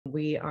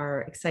We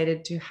are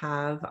excited to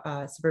have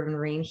Suburban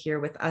Marine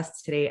here with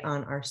us today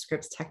on our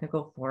Scripps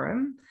Technical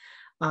Forum.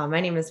 My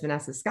name is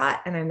Vanessa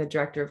Scott, and I'm the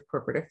Director of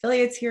Corporate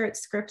Affiliates here at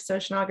Scripps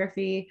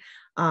Oceanography.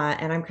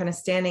 And I'm kind of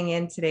standing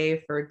in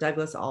today for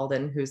Douglas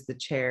Alden, who's the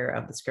chair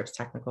of the Scripps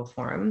Technical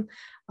Forum.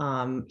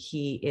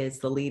 He is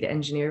the lead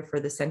engineer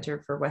for the Center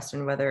for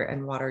Western Weather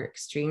and Water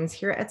Extremes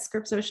here at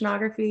Scripps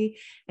Oceanography,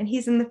 and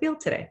he's in the field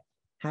today,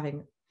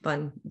 having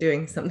fun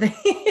doing something.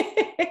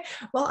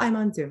 Well, I'm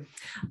on Zoom.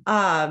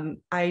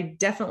 I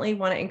definitely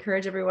want to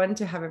encourage everyone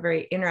to have a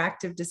very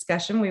interactive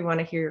discussion. We want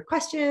to hear your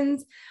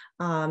questions.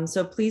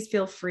 So please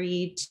feel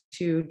free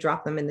to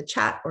drop them in the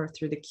chat or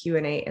through the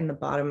Q&A in the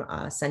bottom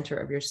center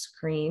of your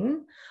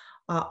screen.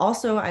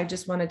 Also, I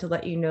just wanted to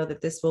let you know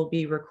that this will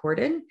be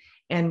recorded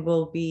and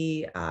will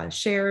be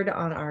shared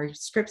on our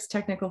Scripps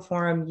Technical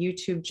Forum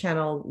YouTube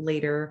channel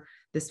later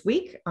this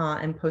week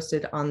and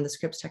posted on the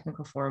Scripps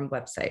Technical Forum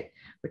website,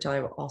 which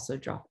I will also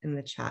drop in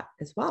the chat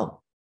as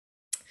well.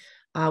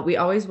 We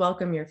always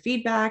welcome your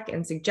feedback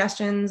and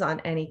suggestions on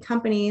any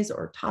companies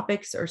or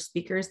topics or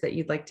speakers that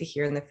you'd like to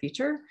hear in the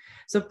future.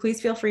 So please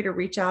feel free to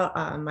reach out.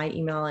 My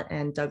email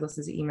and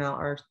Douglas's email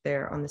are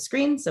there on the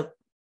screen. So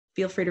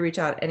feel free to reach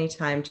out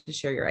anytime to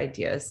share your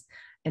ideas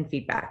and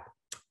feedback.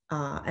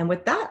 And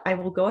with that, I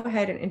will go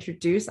ahead and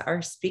introduce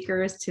our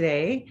speakers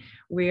today.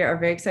 We are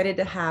very excited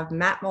to have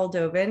Matt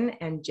Moldovan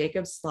and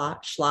Jacob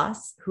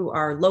Schloss, who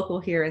are local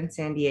here in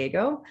San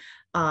Diego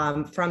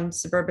from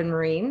Suburban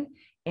Marine.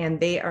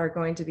 And they are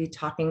going to be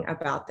talking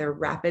about their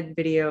rapid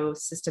video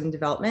system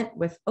development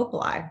with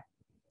Opaleye.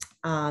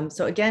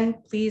 So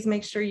again, please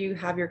make sure you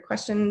have your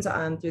questions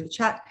through the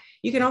chat.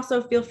 You can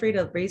also feel free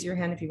to raise your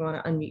hand if you want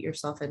to unmute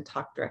yourself and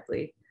talk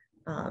directly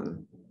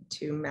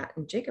to Matt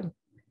and Jacob.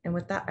 And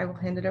with that, I will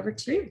hand it over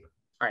to you.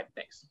 All right,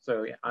 thanks.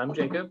 So yeah, I'm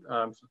Jacob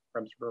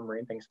from Suburban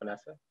Marine. Thanks,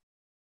 Vanessa.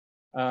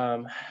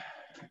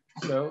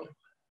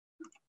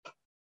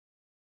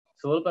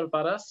 So a little bit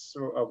about us.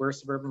 We're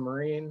Suburban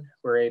Marine.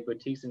 We're a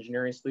boutiques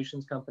engineering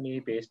solutions company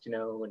based, in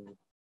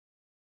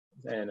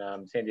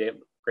San Diego,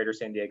 greater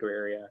San Diego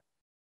area.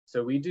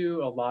 So we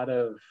do a lot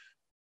of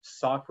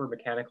software,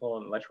 mechanical,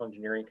 and electrical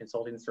engineering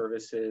consulting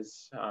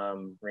services,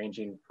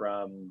 ranging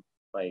from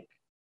like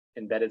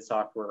embedded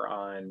software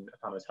on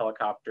autonomous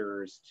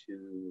helicopters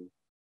to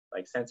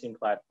like sensing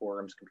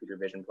platforms, computer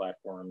vision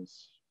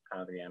platforms,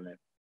 kind of the gamut.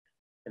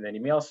 And then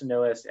you may also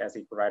know us as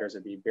the providers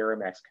of the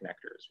Verimax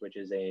connectors, which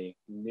is a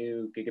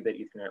new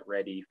gigabit Ethernet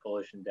ready full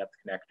ocean depth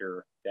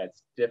connector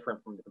that's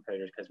different from the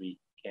competitors because we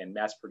can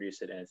mass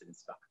produce it and it's in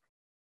stock.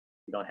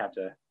 You don't have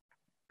to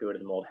go to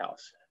the mold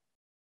house.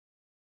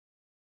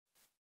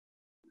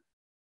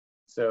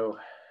 So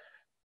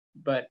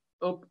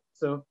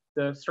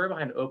the story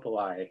behind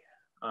Opaleye,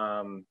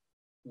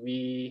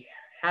 we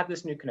had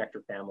this new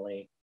connector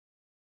family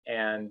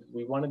and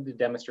we wanted to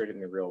demonstrate it in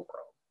the real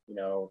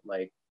world.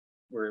 Like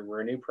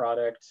we're a new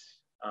product.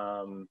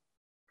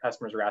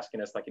 Customers are asking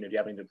us, like, do you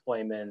have any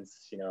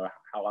deployments?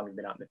 How long have you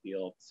been out in the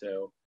field?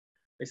 So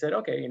we said,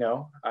 okay,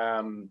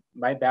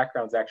 my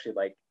background's actually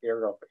like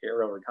aerial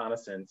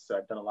reconnaissance. So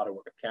I've done a lot of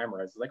work with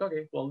cameras. It's like,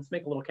 okay, well, let's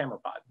make a little camera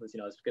pod. Let's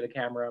get a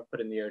camera, put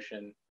it in the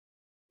ocean.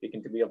 We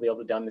can be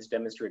able to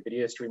demonstrate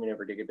video streaming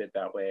over gigabit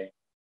that way.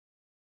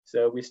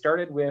 So we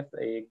started with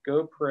a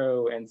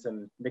GoPro and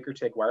some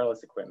MikroTik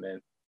wireless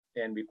equipment.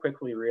 And we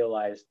quickly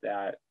realized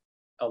that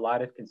a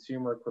lot of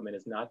consumer equipment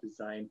is not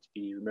designed to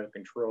be remote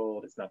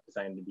controlled. It's not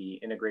designed to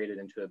be integrated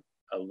into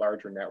a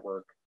larger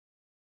network.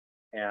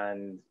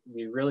 And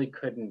we really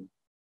couldn't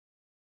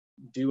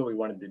do what we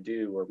wanted to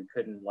do, or we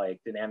couldn't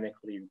like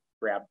dynamically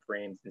grab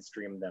frames and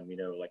stream them,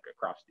 like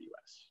across the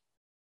US.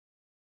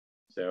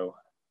 So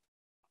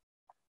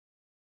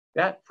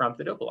that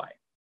prompted Opaleye,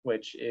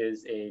 which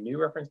is a new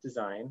reference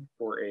design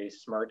for a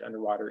smart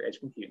underwater edge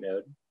compute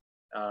node.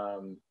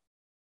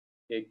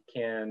 It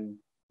can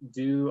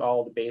do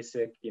all the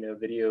basic,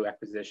 video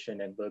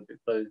acquisition and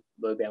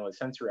low bandwidth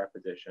sensor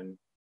acquisition.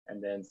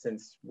 And then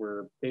since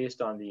we're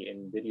based on the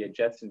NVIDIA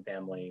Jetson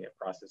family of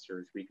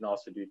processors, we can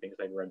also do things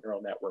like run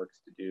neural networks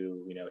to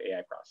do,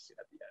 AI processing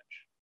at the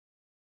edge.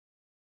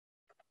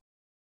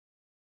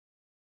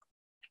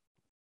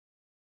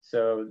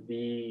 So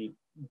the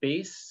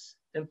base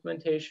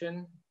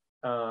implementation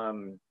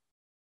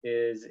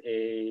is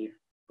a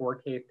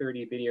 4K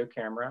 30 video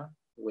camera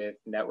with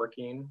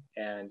networking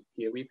and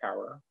PoE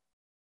power,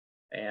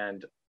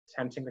 and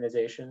time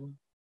synchronization,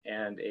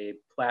 and a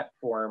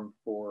platform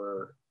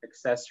for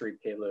accessory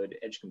payload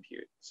edge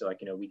compute. So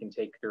we can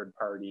take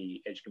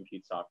third-party edge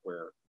compute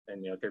software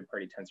and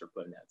third-party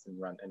TensorFlow nets and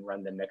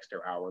run them next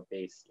to our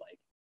base like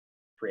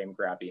frame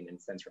grabbing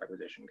and sensor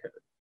acquisition code.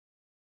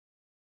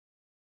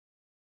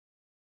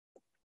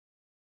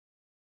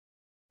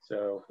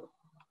 So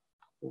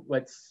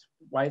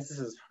why is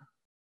this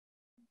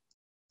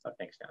oh,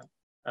 thanks,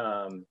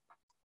 Dan.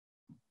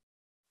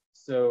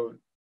 So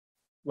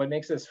what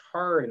makes this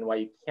hard and why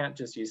you can't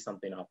just use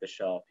something off the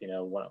shelf,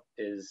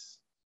 is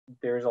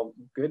there's a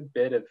good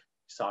bit of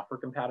software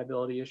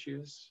compatibility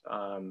issues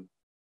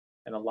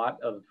and a lot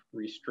of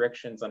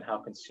restrictions on how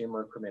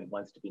consumer equipment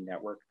wants to be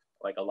networked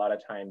Like a lot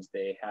of times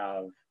they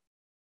have,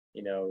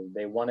 you know,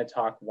 they want to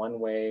talk one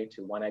way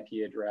to one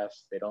IP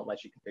address. They don't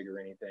let you configure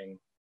anything.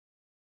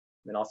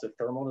 And also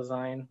thermal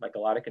design, like a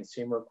lot of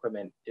consumer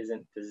equipment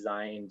isn't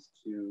designed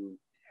to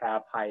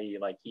have high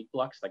like heat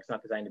flux. Like it's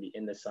not designed to be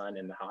in the sun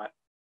and hot,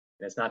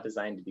 and it's not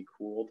designed to be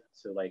cooled.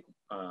 So like,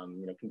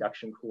 you know,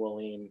 conduction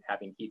cooling,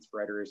 having heat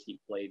spreaders,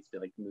 heat plates to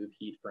like move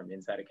heat from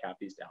inside of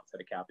cavities to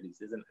outside of cavities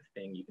isn't a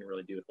thing you can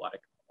really do with a lot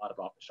of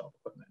off-the-shelf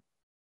equipment.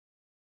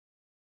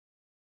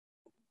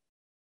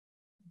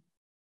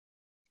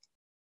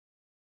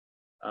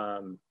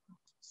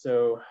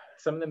 So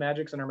some of the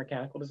magics in our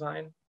mechanical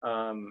design,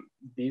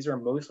 these are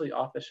mostly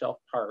off-the-shelf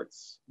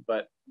parts,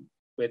 but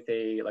with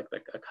a like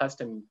a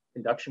custom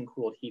induction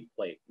cooled heat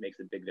plate makes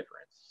a big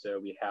difference. So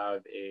we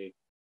have a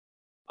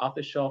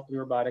off-the-shelf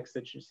robotic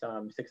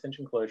 6-inch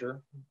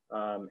enclosure,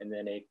 and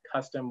then a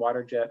custom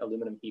water jet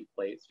aluminum heat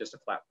plate. It's just a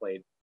flat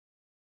plate,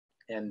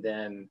 and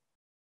then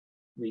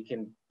we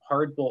can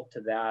hard bolt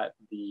to that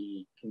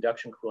the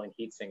conduction cooling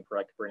heatsink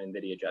for an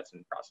NVIDIA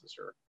Jetson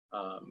processor.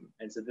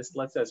 And so this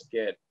lets us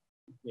get,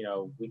 you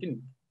know, we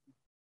can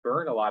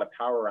burn a lot of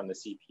power on the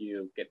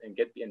CPU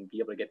and be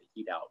able to get the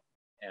heat out.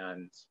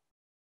 And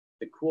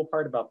the cool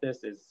part about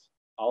this is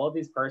all of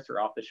these parts are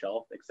off the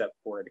shelf except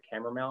for the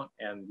camera mount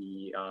and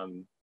the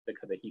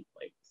heat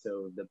plate.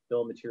 So the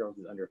bill of materials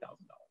is under $1,000,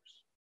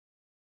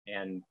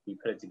 and we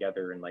put it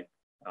together in like,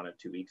 I don't know,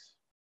 2 weeks,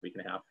 week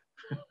and a half.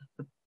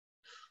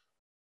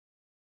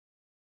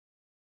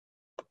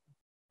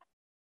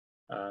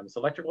 So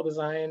electrical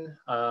design,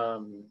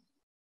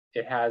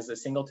 it has a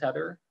single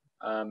tether.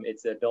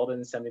 It's a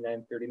built-in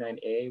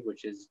 7939A,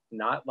 which is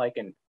not like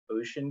an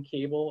ocean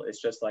cable.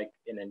 It's just like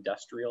an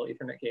industrial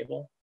Ethernet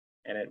cable.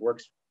 And it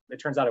works, it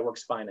turns out it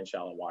works fine in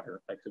shallow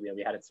water. Like, so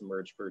we had it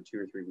submerged for 2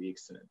 or 3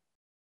 weeks and it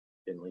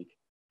didn't leak.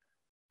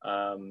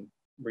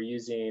 We're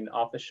using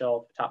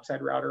off-the-shelf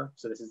topside router.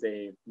 So this is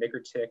a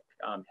MikroTik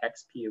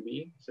hex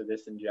PoE. So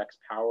this injects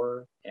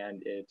power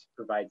and it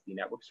provides the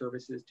network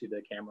services to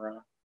the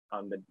camera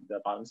on the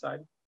bottom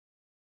side.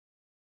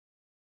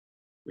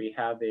 We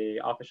have a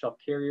off-the-shelf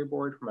carrier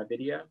board from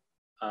NVIDIA,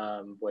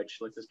 which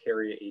lets us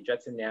carry a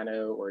Jetson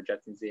Nano or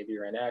Jetson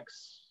Xavier NX.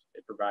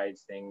 It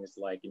provides things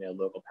like, you know,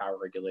 local power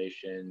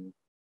regulation,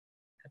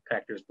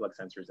 connectors, plug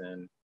sensors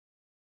in.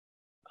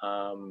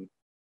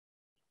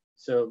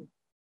 So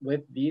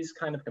with these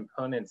kind of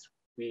components,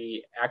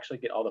 we actually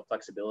get all the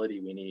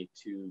flexibility we need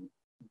to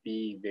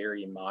be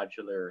very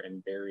modular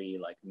and very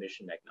like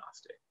mission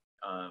agnostic.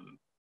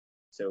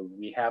 So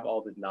we have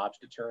all the knobs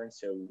to turn.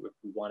 So if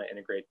we want to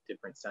integrate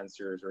different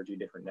sensors or do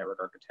different network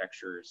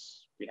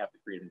architectures, we have the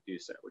freedom to do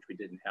so, which we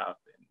didn't have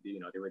in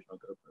the original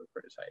GoPro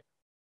prototype.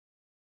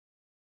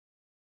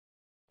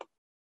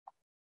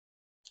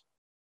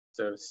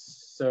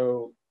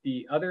 So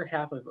the other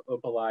half of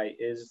Opaleye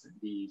is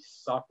the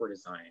software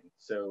design.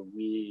 So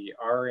we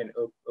are an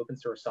open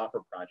source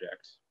software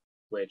project,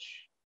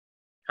 which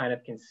kind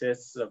of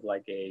consists of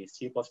like a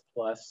C++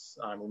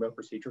 remote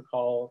procedure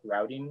call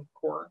routing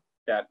core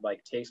that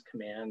like takes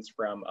commands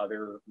from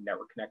other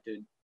network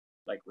connected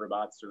like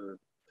robots or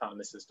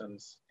autonomous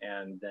systems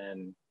and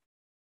then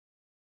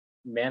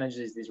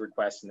manages these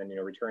requests and then, you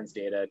know, returns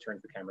data,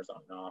 turns the cameras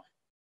on and off.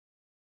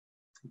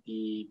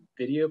 The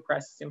video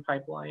processing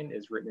pipeline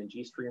is written in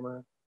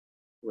GStreamer,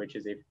 which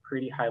is a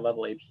pretty high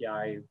level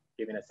API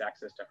giving us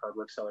access to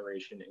hardware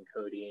acceleration,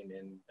 encoding,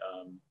 and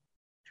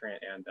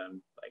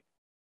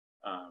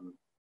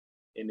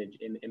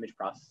image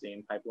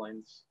processing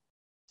pipelines.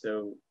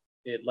 So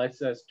it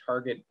lets us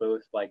target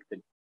both like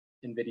the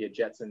NVIDIA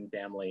Jetson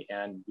family,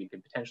 and we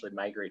could potentially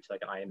migrate to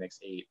like an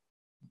IMX8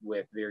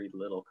 with very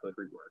little code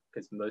rework,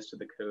 because most of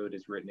the code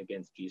is written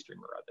against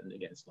GStreamer rather than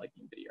against like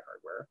NVIDIA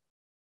hardware.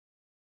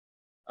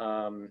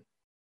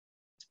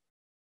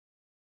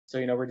 So,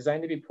 you know, we're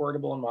designed to be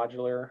portable and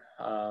modular.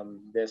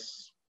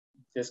 This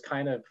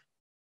kind of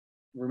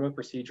remote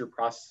procedure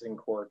processing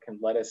core can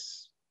let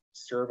us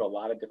serve a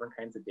lot of different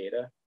kinds of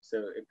data. So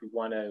if we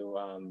want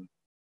to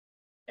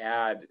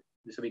add,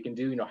 so we can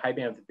do, you know, high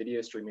bandwidth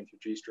video streaming through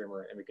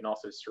GStreamer, and we can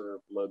also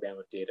serve low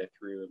bandwidth data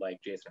through like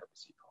JSON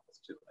RPC calls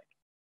to like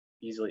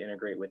easily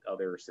integrate with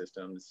other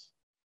systems.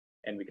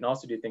 And we can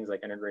also do things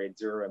like integrate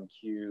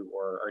 0MQ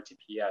or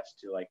RTPS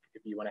to like,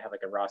 if you want to have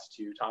like a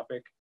ROS2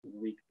 topic,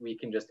 we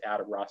can just add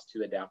a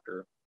ROS2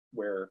 adapter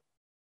where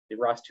the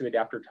ROS2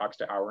 adapter talks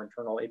to our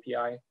internal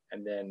API,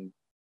 and then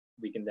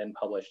we can then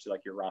publish to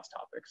like your ROS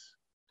topics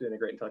to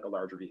integrate into like a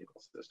larger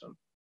vehicle system.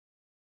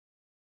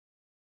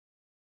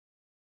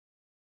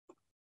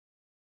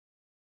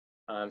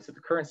 So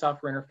the current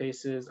software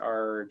interfaces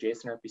are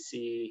JSON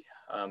RPC.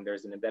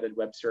 There's an embedded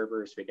web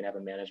server, so we can have a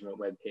management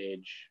web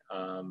page.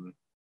 I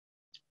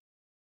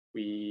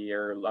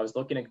was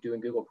looking at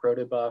doing Google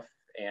Protobuf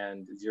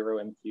and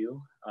 0MQ.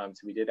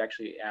 So we did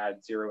actually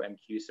add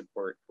 0MQ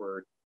support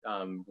for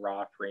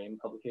raw frame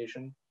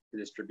publication to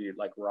distribute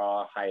like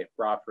raw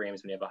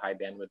frames when you have a high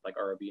bandwidth like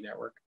ROB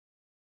network.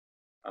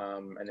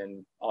 And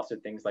then also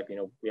things like, you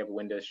know, we have a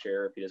Windows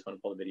share. If you just want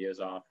to pull the videos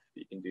off,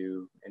 you can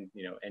do, and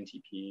you know,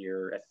 NTP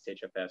or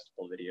SSHFS to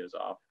pull videos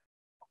off.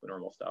 the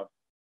normal stuff.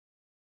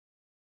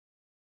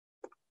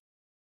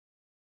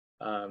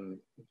 Talk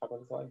about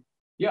the slide.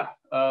 Yeah,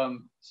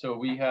 so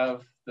we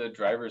have the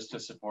drivers to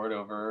support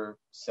over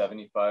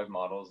 75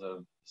 models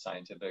of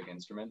scientific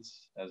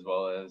instruments, as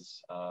well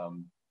as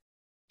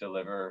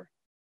deliver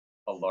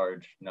a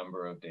large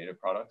number of data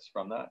products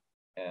from that,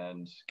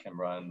 and can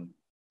run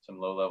some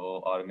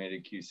low-level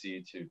automated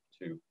QC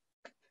to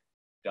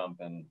dump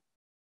and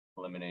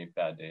eliminate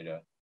bad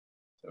data.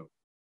 So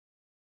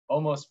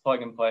almost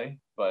plug and play,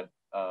 but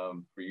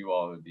for you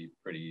all, it would be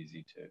pretty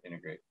easy to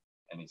integrate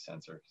any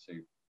sensor. So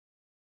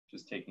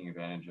just taking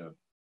advantage of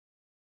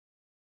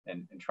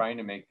and trying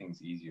to make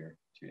things easier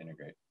to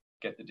integrate,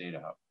 get the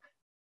data out.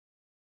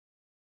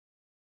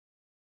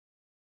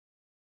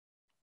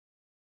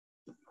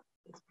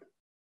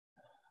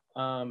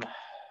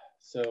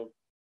 So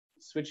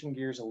switching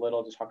gears a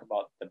little to talk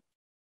about the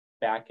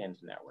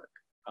backend network.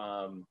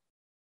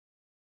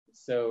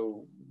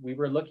 So we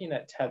were looking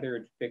at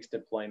tethered fixed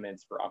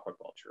deployments for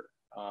aquaculture.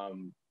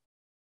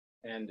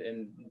 And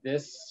in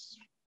this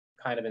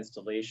kind of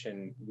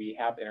installation, we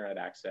have internet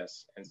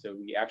access. And so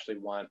we actually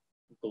want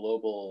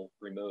global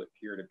remote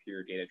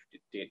peer-to-peer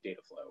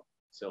data flow.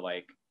 So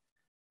like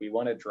we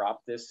want to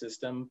drop this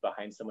system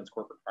behind someone's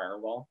corporate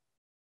firewall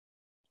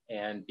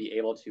and be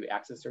able to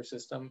access their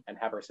system and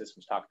have our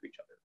systems talk to each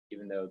other,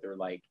 even though they're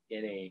like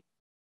in a,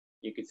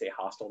 you could say,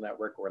 hostile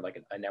network, or like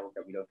a network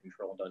that we don't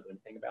control and don't do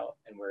anything about.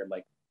 And we're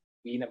like,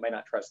 we might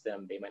not trust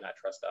them, they might not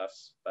trust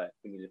us, but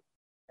we need to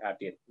have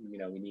data, you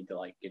know, we need to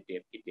like get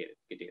data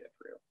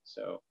through.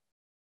 So,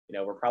 you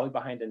know, we're probably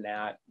behind a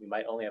NAT. We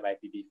might only have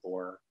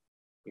IPv4.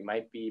 We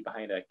might be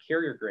behind a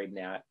carrier grade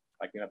NAT,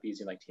 like we might be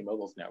using like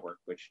T-Mobile's network,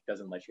 which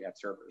doesn't let you have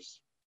servers.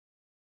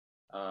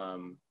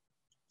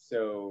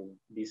 So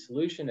the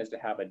solution is to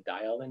have a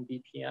dial-in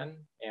VPN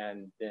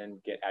and then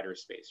get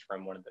address space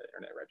from one of the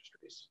internet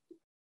registries.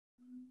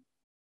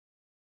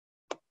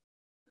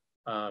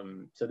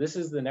 So this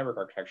is the network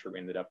architecture we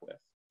ended up with.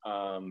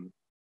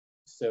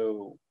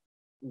 So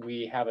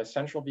we have a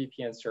central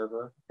VPN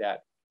server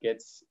that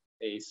gets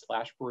a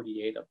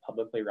 /48 of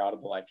publicly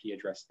routable IP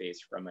address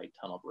space from a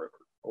tunnel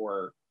broker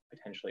or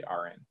potentially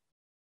RN.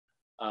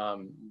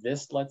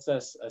 This lets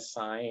us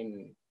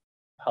assign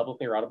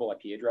publicly routable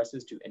IP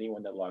addresses to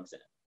anyone that logs in.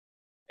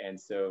 And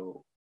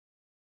so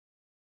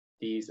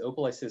these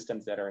Opaleye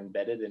systems that are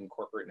embedded in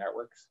corporate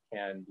networks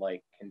can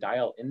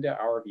dial into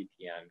our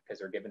VPN because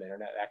they're given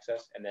internet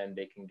access, and then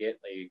they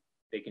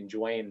can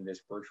join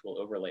this virtual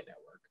overlay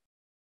network.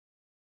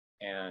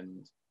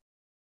 And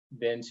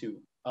then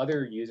to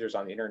other users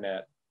on the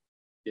internet,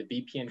 the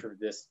VPN for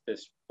this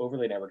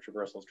overlay network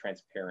traversal is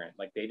transparent.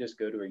 Like they just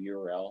go to a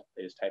URL,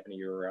 they just type in a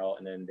URL,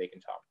 and then they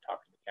can talk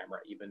to the camera,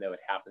 even though it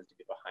happens to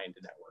be behind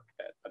a network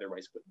that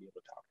otherwise wouldn't be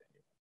able to talk to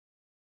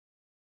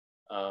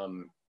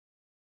anyone.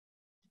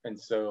 And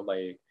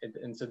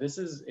so this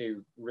is a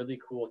really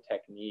cool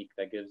technique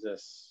that gives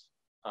us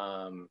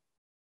a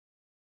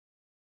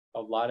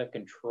lot of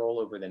control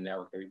over the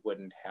network that we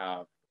wouldn't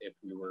have if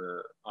we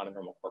were on a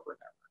normal corporate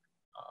network.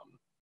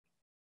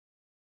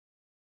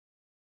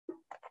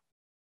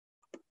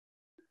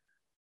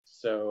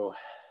 So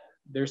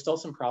there's still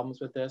some problems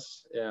with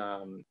this.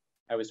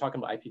 I was talking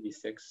about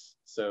IPv6.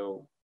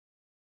 So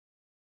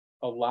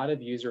a lot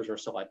of users are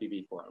still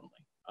IPv4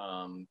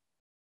 only.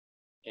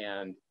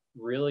 And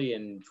really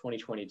in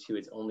 2022,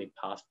 it's only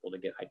possible to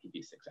get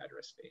IPv6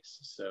 address space.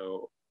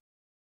 So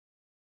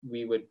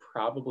we would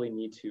probably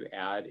need to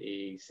add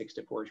a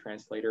 6-to-4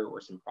 translator or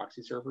some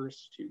proxy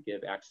servers to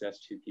give access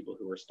to people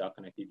who are stuck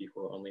on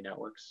IPv4 only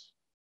networks.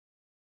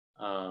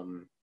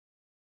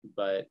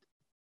 But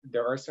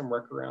there are some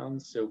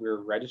workarounds. So we're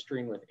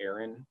registering with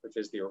ARIN, which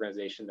is the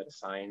organization that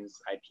assigns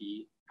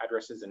IP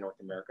addresses in North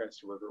America.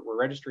 So we're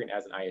registering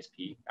as an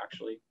ISP,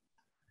 actually.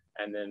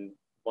 And then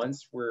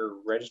once we're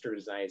registered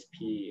as an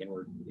ISP and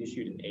we're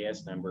issued an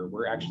AS number,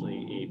 we're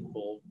actually a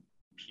full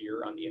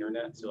peer on the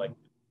internet. So like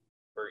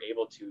we're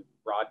able to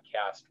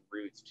broadcast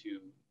routes to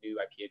new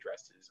IP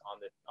addresses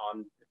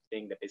on the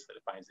thing that basically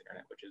defines the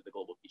internet, which is the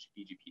global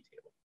BGP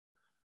table.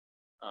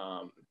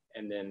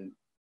 And then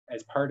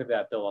as part of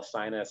that, they'll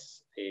assign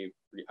us a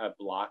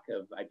block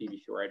of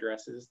IPv4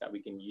 addresses that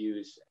we can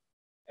use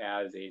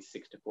as a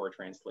 6-to-4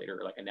 translator,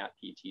 or like a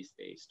NAT-PT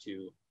space,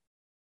 to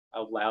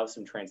allow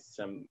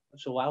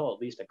allow at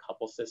least a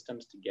couple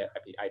systems to get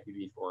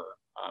IPv4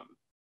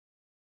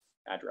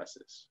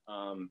 addresses.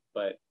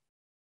 But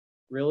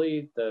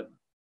really,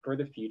 for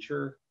the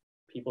future,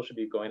 people should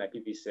be going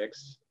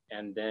IPv6,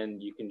 and then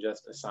you can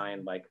just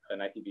assign like an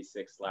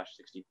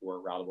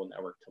IPv6/64 routable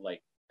network to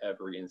like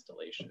every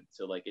installation.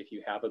 So like if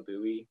you have a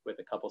buoy with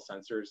a couple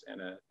sensors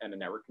and a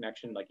network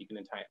connection, like you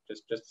can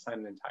just assign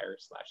an entire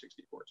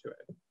 /64 to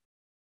it.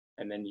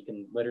 And then you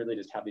can literally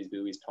just have these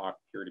buoys talk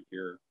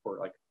peer-to-peer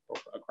or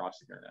across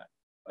the internet.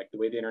 Like the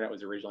way the internet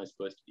was originally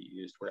supposed to be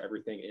used, where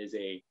everything is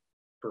a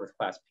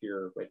first-class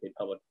peer with a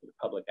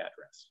public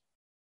address.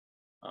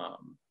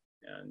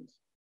 And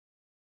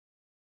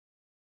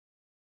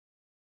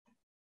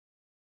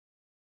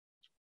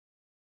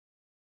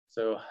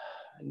so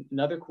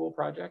Another cool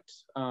project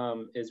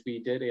is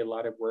we did a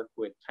lot of work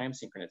with time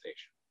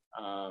synchronization.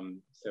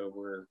 So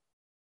we're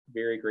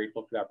very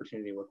grateful for the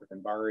opportunity to work with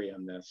Embari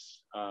on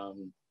this.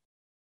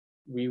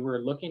 We were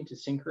looking to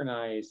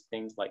synchronize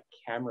things like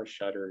camera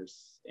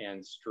shutters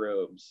and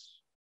strobes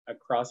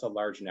across a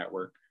large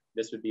network.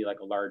 This would be like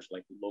a large,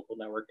 like local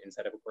network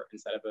inside of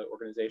an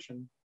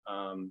organization.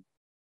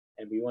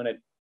 And we want to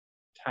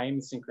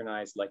time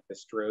synchronize like the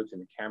strobes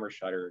and the camera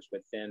shutters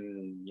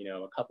within, you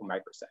know, a couple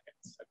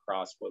microseconds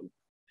across what would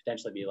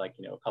potentially be like,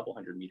 you know, a couple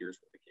hundred meters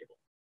worth of cable.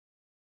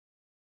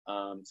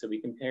 So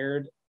we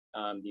compared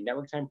the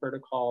network time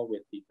protocol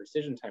with the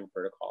precision time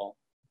protocol,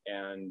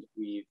 and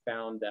we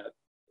found that,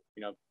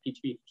 you know,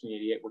 PTP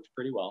 1588 works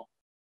pretty well.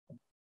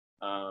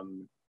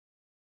 And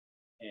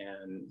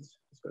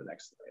let's go to the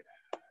next slide.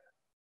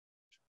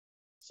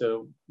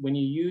 So when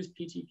you use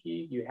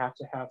PTP, you have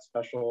to have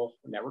special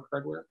network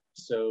hardware.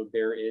 So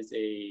there is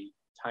a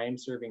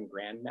time-serving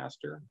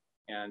grandmaster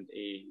and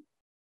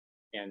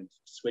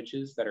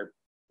switches that are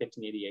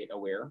 1588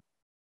 aware.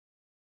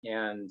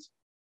 And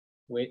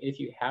if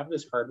you have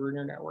this hardware in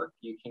your network,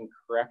 you can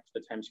correct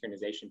the time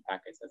synchronization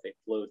packets as they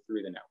flow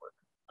through the network.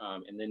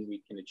 And then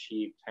we can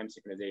achieve time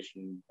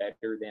synchronization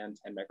better than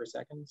 10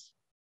 microseconds,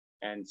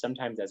 and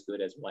sometimes as good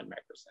as 1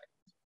 microsecond.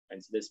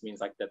 And so this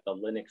means like that the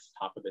Linux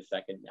top of the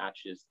second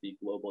matches the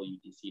global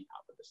UTC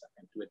top of the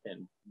second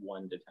within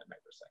 1 to 10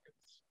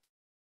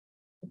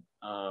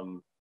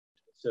 microseconds.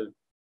 So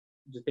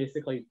just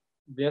basically,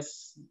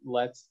 this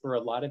lets, for a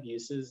lot of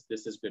uses,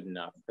 this is good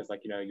enough, because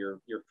like, you know,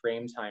 your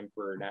frame time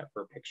for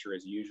a picture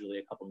is usually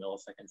a couple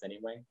milliseconds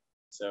anyway.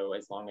 So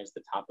as long as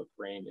the top of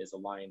frame is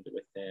aligned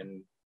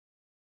within,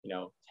 you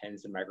know,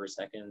 tens of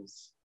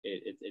microseconds,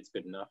 it's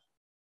good enough.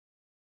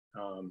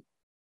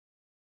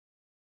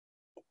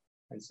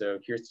 And so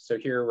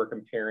here we're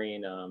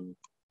comparing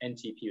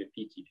NTP with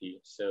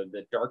PTP. So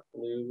the dark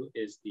blue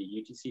is the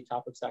UTC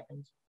top of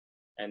second,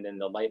 and then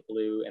the light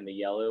blue and the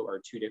yellow are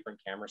 2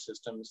 different camera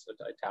systems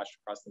attached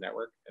across the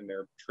network, and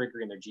they're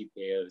triggering their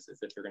GPIOs as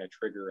if they're going to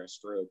trigger a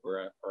strobe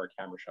or a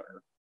camera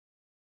shutter.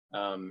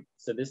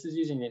 So this is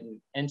using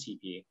an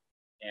NTP,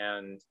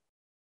 and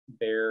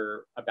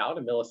they're about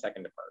a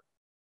millisecond apart,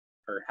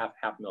 or half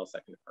a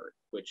millisecond apart,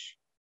 which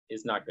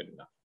is not good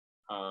enough.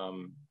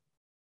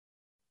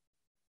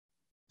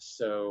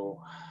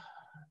 So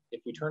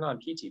if we turn on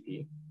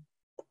PTP,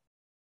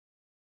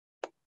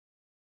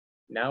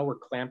 now we're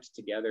clamped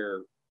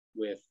together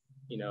with,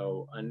 you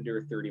know,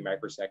 under 30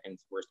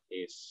 microseconds worst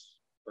case,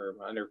 or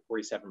under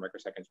 47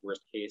 microseconds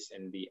worst case,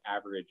 and the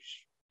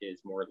average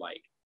is more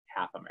like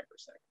half a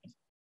microsecond.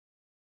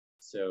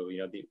 So, you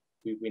know,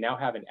 we now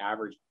have an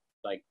average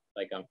like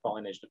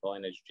falling edge to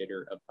falling edge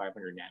jitter of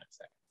 500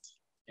 nanoseconds.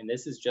 And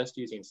this is just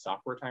using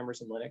software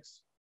timers in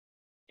Linux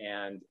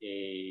and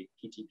a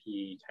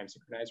PTP time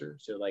synchronizer.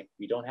 So like,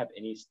 we don't have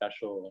any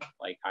special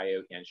like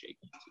IO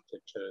handshaking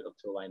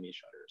to align these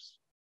shutters.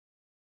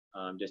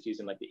 Just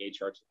using like the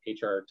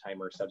HR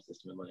timer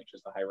subsystem in Linux,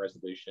 just a high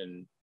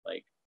resolution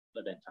like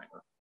event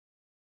timer.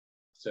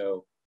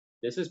 So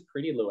this is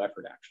pretty low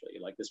effort actually.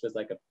 Like this was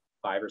like a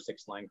 5 or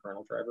 6 line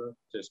kernel driver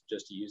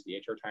just to use the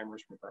HR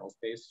timers from kernel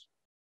space.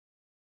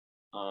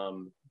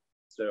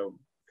 So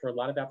for a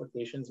lot of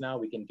applications now,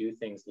 we can do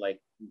things like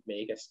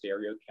make a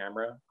stereo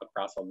camera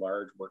across a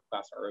large work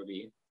class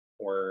ROV,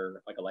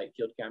 or like a light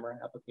field camera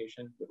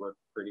application would work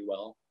pretty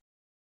well.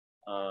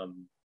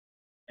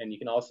 And you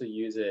can also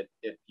use it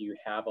if you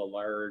have a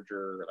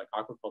larger like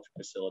aquaculture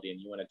facility and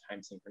you want to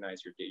time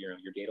synchronize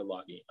your data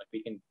logging. Like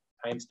we can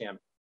timestamp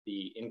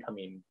the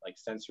incoming like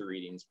sensor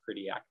readings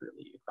pretty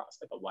accurately across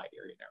like a wide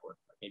area network,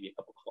 like maybe a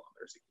couple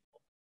kilometers of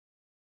cable.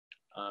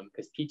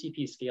 Because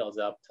PTP scales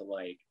up to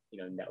like,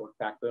 you know, network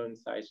backbone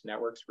sized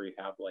networks where you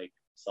have like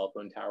cell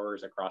phone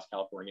towers across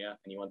California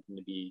and you want them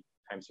to be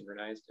time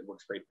synchronized. It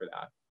works great for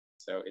that.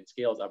 So it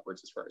scales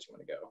upwards as far as you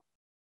want to go,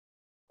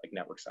 like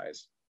network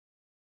size.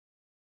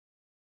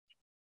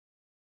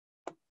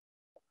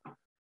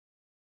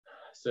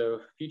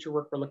 So future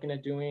work we're looking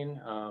at doing,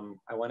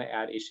 I want to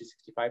add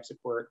H265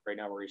 support. Right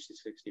now we're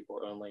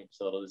H264 only,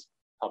 so it'll just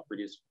help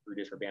reduce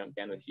our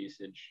bandwidth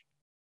usage.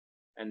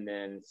 And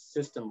then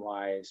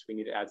system-wise, we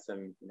need to add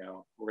some, you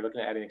know, we're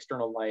looking at adding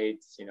external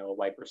lights, you know, a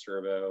wiper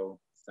servo,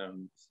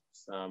 some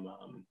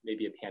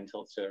maybe a pan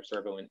tilt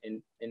servo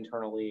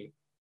internally,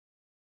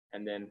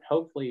 and then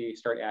hopefully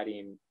start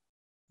adding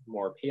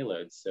more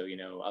payloads. So, you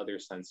know, other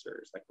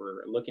sensors, like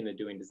we're looking at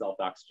doing dissolved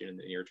oxygen in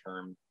the near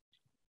term,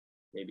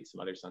 maybe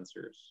some other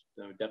sensors.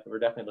 So we're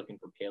definitely looking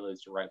for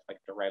payloads to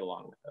ride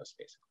along with us,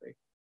 basically,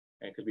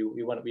 and because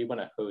we want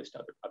to host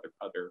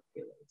other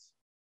payloads.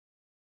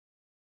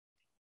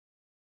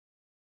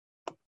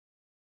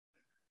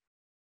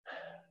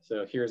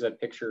 So here's a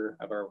picture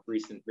of our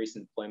recent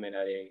deployment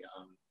at a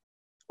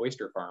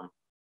oyster farm.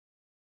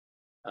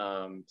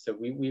 So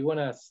we want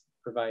to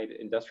provide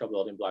industrial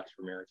building blocks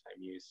for maritime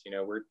use. You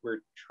know,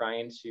 we're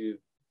trying to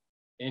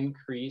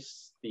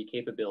increase the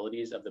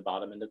capabilities of the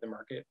bottom end of the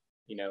market.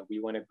 You know, we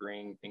want to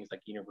bring things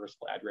like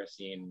universal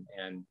addressing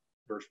and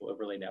virtual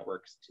overlay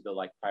networks to the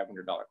like $500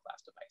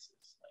 class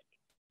devices. Like,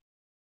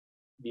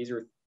 these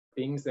are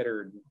things that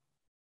are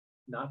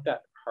not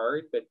that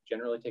hard, but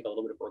generally take a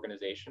little bit of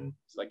organization.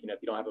 It's like, you know, if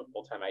you don't have a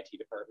full-time IT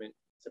department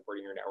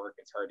supporting your network,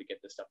 it's hard to get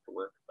this stuff to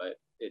work, but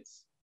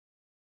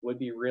would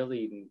be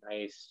really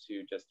nice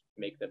to just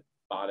make the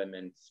bottom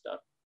end stuff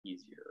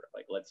easier.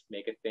 Like, let's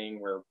make a thing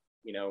where,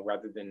 you know,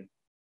 rather than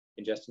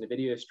ingesting a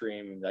video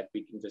stream, like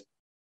we can just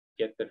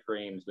get the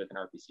frames with an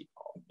RPC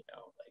call, you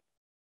know, like,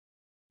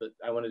 but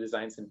I want to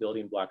design some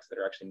building blocks that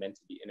are actually meant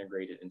to be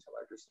integrated into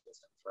larger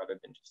systems rather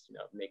than just, you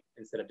know,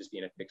 instead of just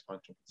being a fixed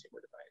function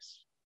consumer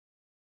device.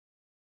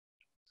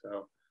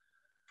 So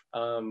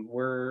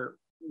we're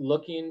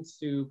looking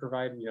to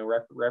provide, you know,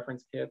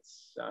 reference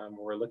kits.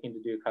 We're looking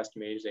to do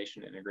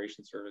customization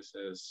integration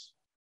services.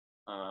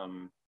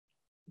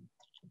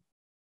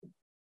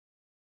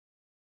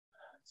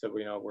 So,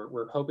 you know,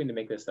 we're hoping to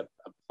make this a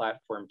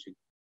platform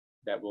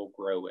that will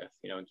grow with,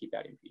 you know, and keep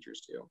adding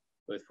features to,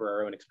 both for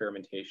our own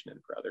experimentation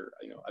and for other,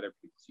 you know, other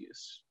people's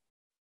use.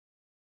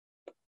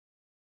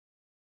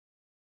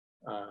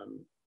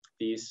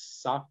 The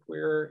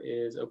software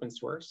is open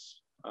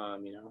source,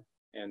 you know,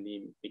 and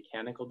the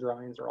mechanical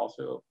drawings are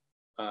also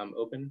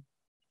open.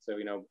 So,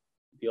 you know,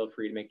 feel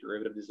free to make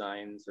derivative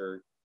designs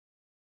or,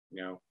 you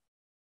know,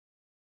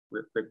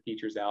 rip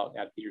features out,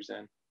 add features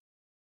in.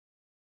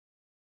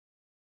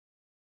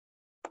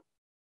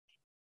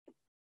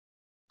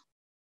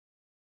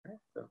 All right,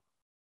 so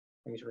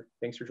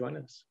thanks for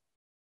joining us.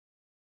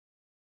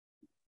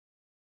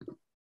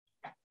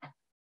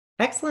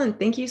 Excellent.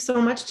 Thank you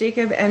so much,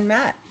 Jacob and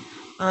Matt.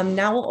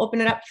 Now we'll open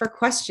it up for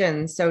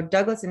questions. So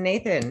Douglas and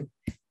Nathan,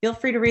 feel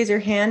free to raise your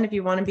hand if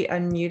you want to be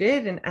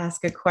unmuted and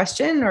ask a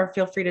question, or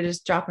feel free to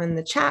just drop them in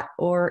the chat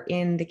or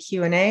in the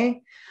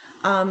Q&A.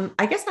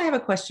 I guess I have a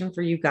question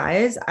for you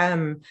guys.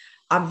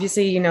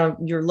 Obviously, you know,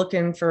 you're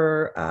looking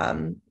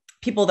for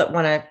people that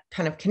want to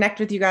kind of connect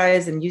with you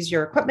guys and use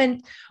your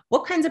equipment.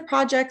 What kinds of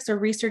projects or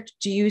research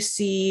do you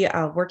see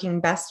working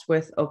best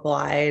with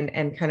Opaleye,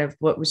 and kind of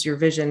what was your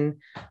vision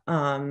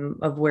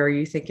of where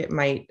you think it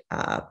might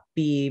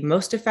be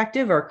most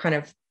effective, or kind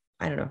of,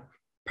 I don't know,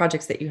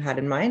 projects that you had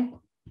in mind?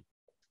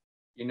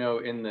 You know,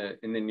 in the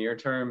near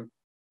term,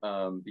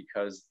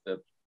 because the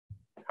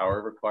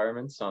power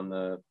requirements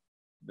on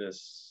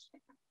this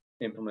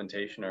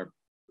implementation are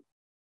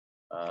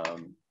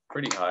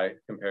pretty high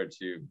compared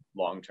to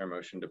long-term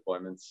ocean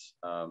deployments.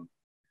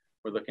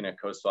 We're looking at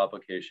coastal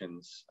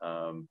applications,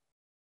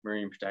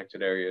 marine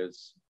protected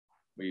areas.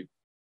 We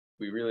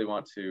really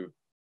want to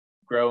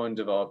grow and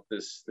develop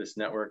this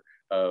network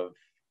of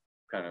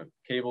kind of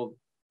cabled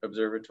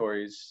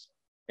observatories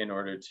in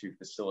order to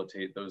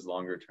facilitate those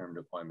longer term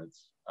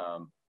deployments.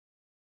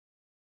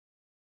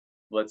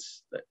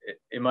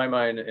 In my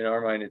mind, in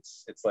our mind,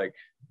 it's like,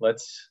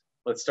 let's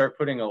start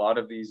putting a lot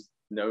of these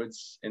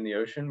nodes in the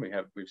ocean.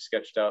 We've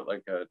sketched out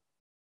like a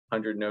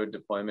 100 node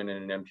deployment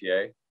in an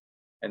MPA,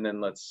 and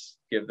then let's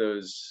give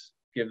those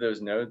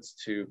nodes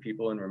to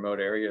people in remote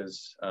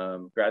areas,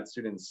 grad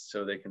students,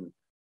 so they can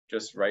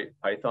just write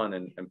Python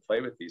and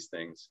play with these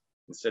things,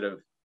 instead of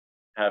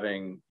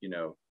having, you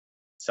know,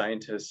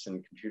 scientists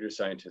and computer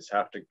scientists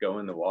have to go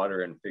in the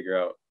water and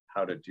figure out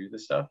how to do the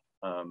stuff.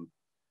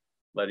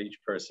 Let each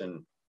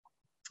person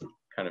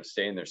kind of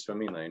stay in their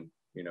swimming lane.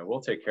 You know,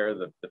 we'll take care of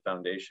the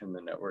foundation,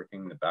 the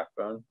networking, the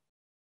backbone,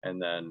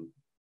 and then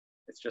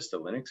it's just a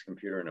Linux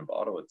computer in a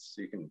bottle.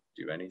 You can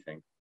do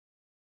anything.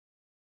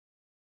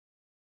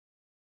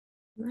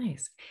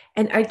 Nice.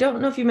 And I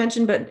don't know if you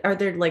mentioned, but are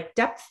there like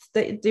depths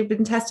that they've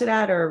been tested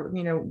at, or,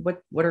 you know,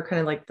 what are kind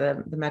of like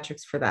the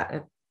metrics for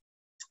that?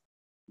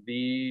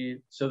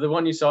 So the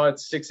one you saw,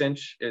 it's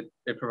 6-inch. It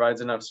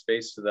provides enough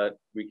space so that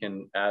we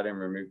can add and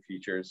remove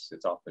features.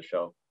 It's off the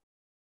shelf.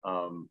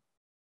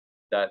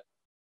 That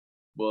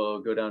will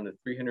go down to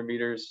 300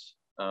 meters.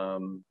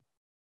 And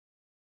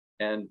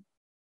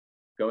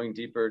going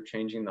deeper,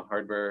 changing the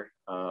hardware,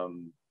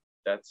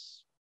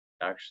 that's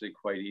actually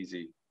quite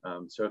easy.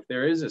 So if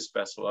there is a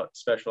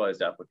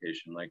specialized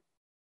application, like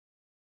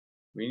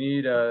we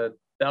need a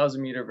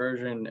 1,000-meter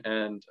version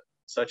and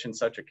such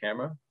a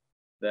camera,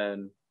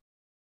 then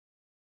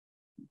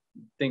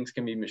things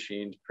can be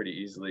machined pretty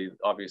easily.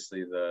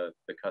 Obviously, the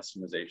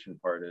customization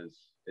part is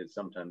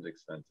sometimes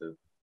expensive,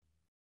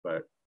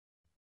 but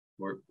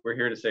we're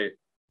here to say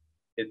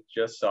it's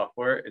just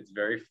software. It's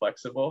very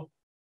flexible,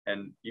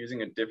 and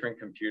using a different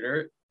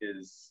computer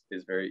is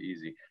very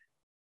easy.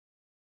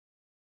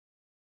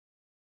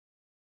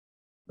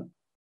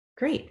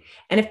 Great.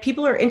 And if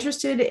people are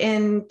interested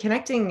in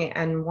connecting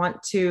and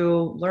want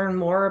to learn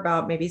more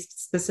about maybe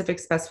specific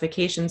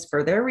specifications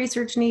for their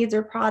research needs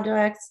or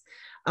projects,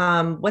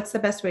 what's the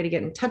best way to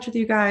get in touch with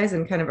you guys?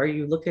 And kind of, are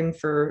you looking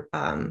for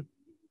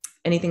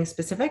anything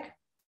specific?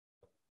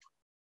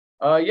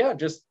 Yeah,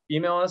 just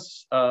email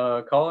us,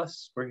 call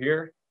us. We're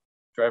here.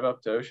 Drive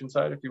up to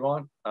Oceanside if you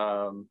want.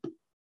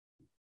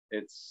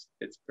 It's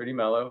pretty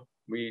mellow.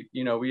 We'd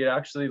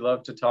actually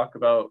love to talk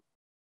about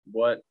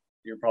what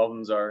your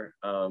problems are.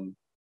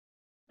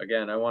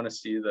 Again, I want to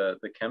see the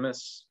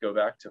chemists go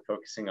back to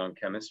focusing on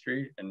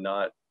chemistry and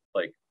not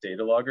like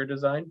data logger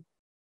design,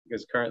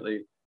 because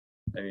currently,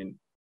 I mean,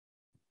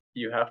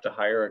 you have to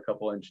hire a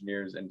couple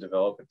engineers and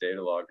develop a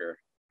data logger,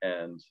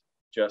 and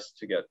just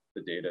to get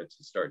the data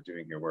to start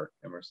doing your work.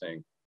 And we're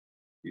saying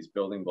these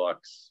building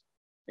blocks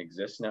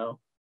exist now.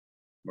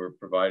 We're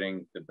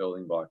providing the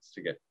building blocks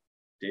to get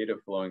data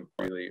flowing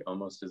freely,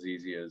 almost as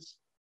easy as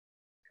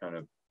kind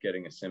of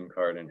getting a SIM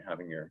card and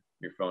having your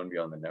phone be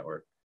on the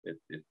network. It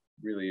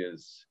really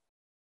is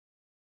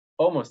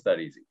almost that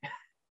easy.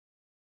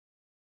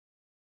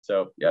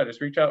 So yeah,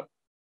 just reach out.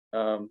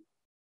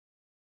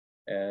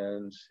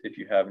 And if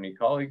you have any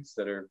colleagues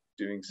that are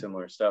doing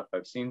similar stuff,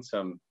 I've seen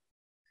some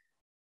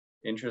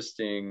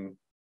interesting,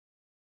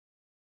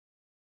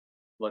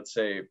 let's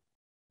say,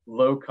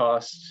 low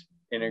cost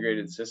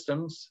integrated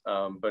systems.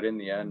 But in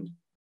the end,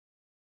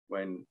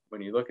 when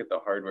you look at the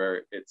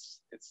hardware, it's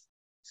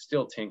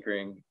still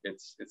tinkering.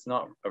 It's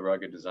not a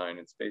rugged design.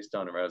 It's based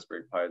on a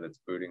Raspberry Pi that's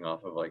booting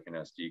off of like an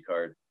SD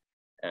card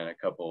and a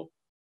couple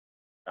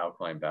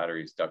alkaline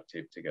batteries duct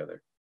taped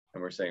together.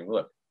 And we're saying,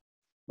 look,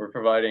 we're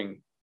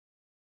providing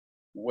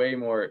way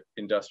more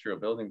industrial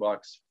building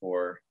blocks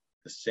for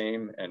the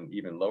same and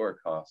even lower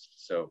cost.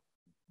 So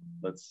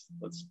let's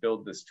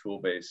build this tool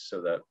base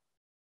so that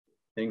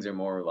things are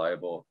more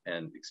reliable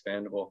and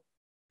expandable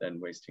than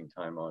wasting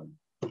time on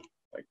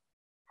like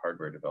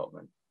hardware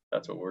development.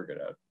 That's what we're good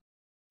at.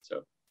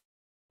 So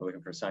we're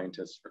looking for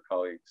scientists, for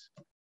colleagues,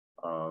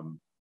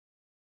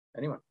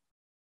 anyone.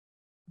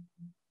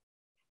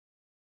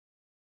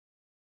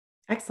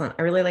 Excellent.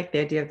 I really like the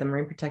idea of the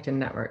marine protected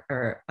network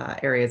or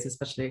areas,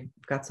 especially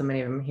we've got so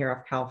many of them here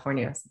off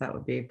California. So that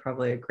would be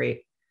probably a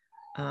great.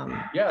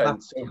 Yeah,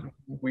 and so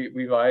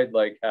we've eyed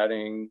like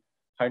adding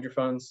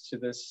hydrophones to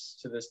this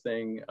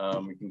thing.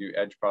 We can do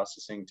edge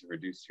processing to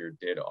reduce your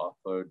data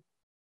offload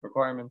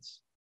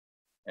requirements.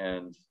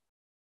 And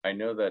I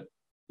know that,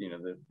 you know,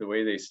 the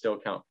way they still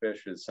count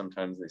fish is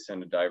sometimes they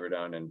send a diver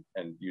down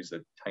and use a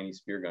tiny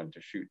spear gun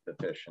to shoot the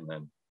fish and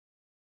then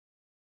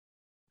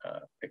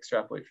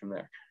extrapolate from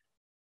there.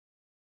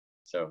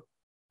 So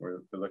we're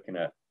looking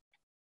at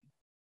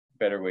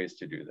better ways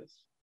to do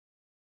this.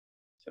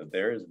 So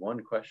there is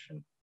one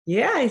question.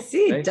 Yeah, I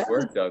see. Nice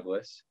work,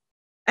 Douglas.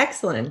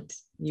 Excellent.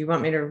 You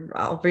want me to,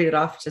 I'll read it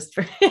off just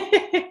for,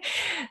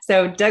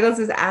 so Douglas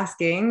is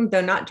asking, though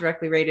not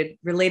directly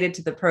related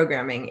to the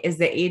programming, is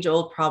the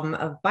age-old problem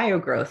of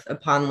biogrowth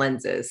upon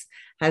lenses.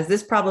 Has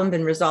this problem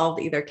been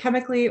resolved either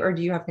chemically or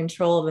do you have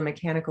control of the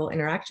mechanical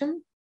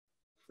interaction?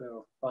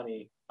 So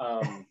funny.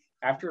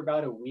 After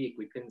about a week,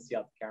 we couldn't see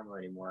out the camera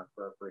anymore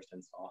for our first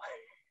install.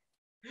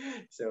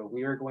 So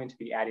we are going to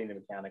be adding the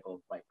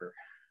mechanical wiper.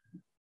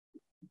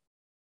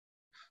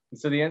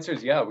 So the answer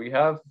is yeah, we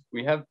have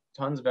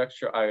tons of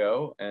extra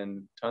I/O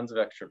and tons of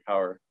extra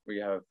power. We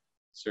have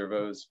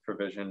servos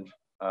provisioned,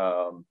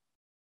 but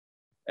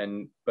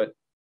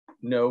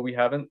no, we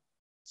haven't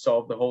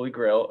solved the holy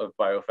grail of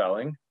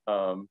biofouling.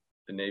 The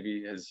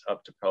Navy is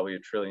up to probably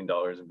 $1 trillion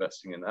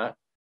investing in that,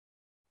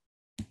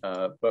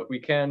 but we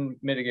can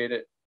mitigate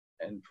it.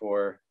 And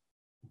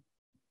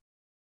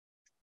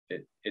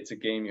it's a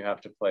game you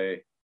have to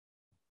play.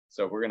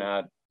 So we're gonna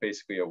add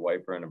basically a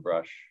wiper and a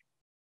brush,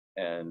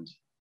 and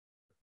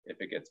if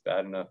it gets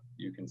bad enough,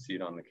 you can see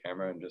it on the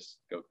camera and just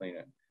go clean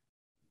it.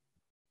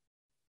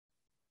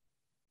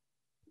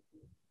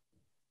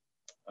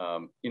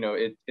 You know,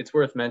 it's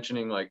worth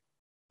mentioning, like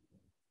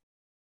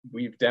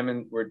we've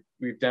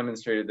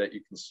demonstrated that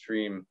you can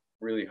stream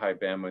really high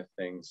bandwidth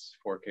things,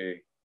 4K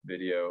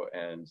video,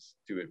 and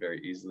do it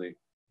very easily.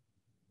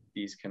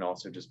 These can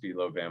also just be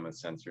low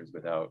bandwidth sensors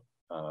without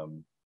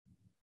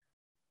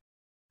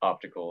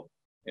optical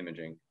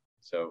imaging.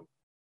 So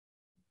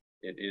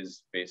it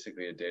is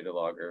basically a data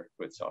logger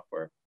with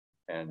software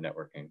and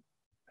networking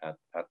at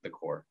the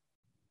core.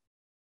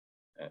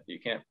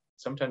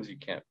 Sometimes you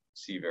can't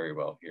see very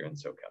well here in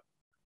SoCal.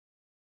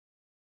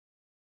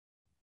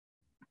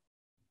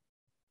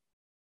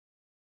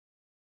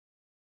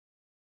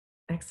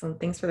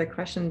 Excellent. Thanks for the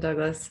question,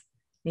 Douglas.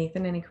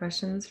 Nathan, any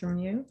questions from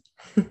you?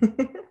 Trying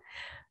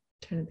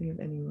to think of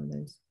any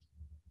others.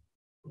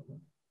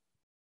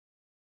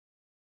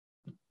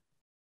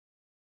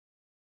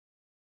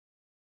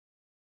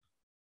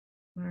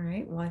 All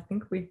right, well, I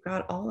think we've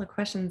got all the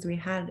questions we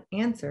had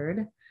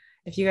answered.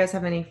 If you guys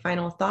have any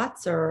final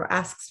thoughts or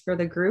asks for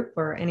the group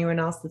or anyone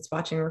else that's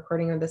watching a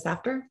recording of this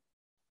after.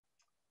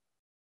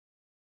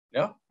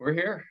 No, we're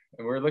here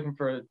and we're looking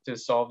to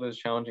solve those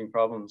challenging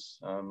problems.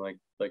 Like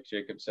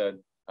Jacob said,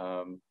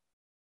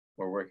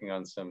 we're working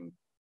on some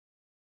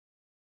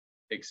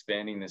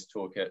expanding this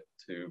toolkit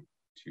to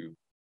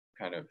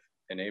kind of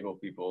enable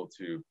people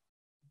to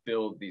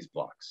build these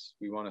blocks.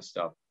 We want to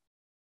stop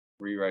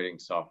rewriting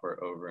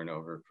software over and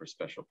over for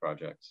special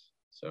projects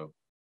so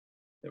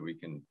that we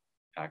can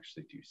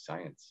actually do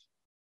science.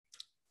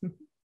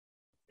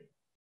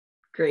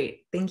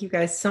 Great. Thank you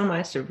guys so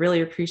much. I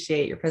really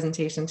appreciate your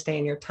presentation today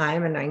and your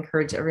time. And I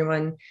encourage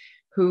everyone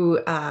who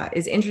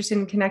is interested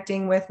in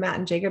connecting with Matt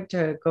and Jacob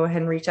to go ahead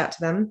and reach out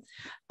to them.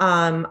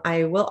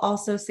 I will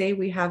also say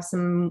we have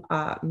some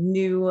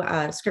new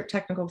script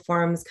technical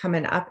forums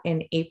coming up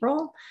in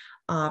April.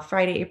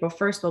 Friday, April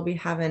 1st, we'll be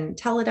having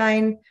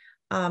Teledyne.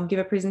 give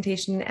a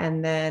presentation.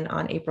 And then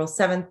on April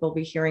 7th, we'll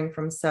be hearing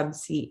from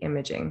subsea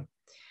imaging.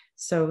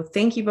 So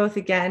thank you both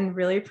again,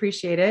 really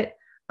appreciate it.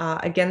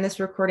 Again, this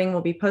recording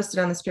will be posted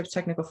on the Scripps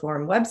Technical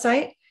Forum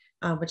website,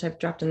 which I've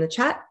dropped in the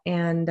chat.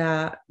 And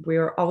we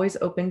are always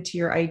open to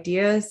your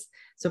ideas.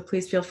 So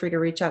please feel free to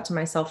reach out to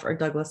myself or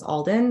Douglas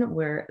Alden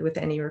with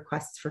any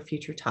requests for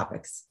future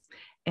topics.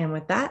 And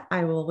with that,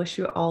 I will wish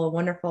you all a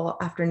wonderful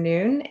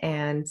afternoon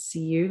and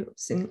see you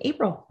in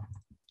April.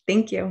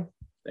 Thank you.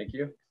 Thank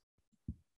you.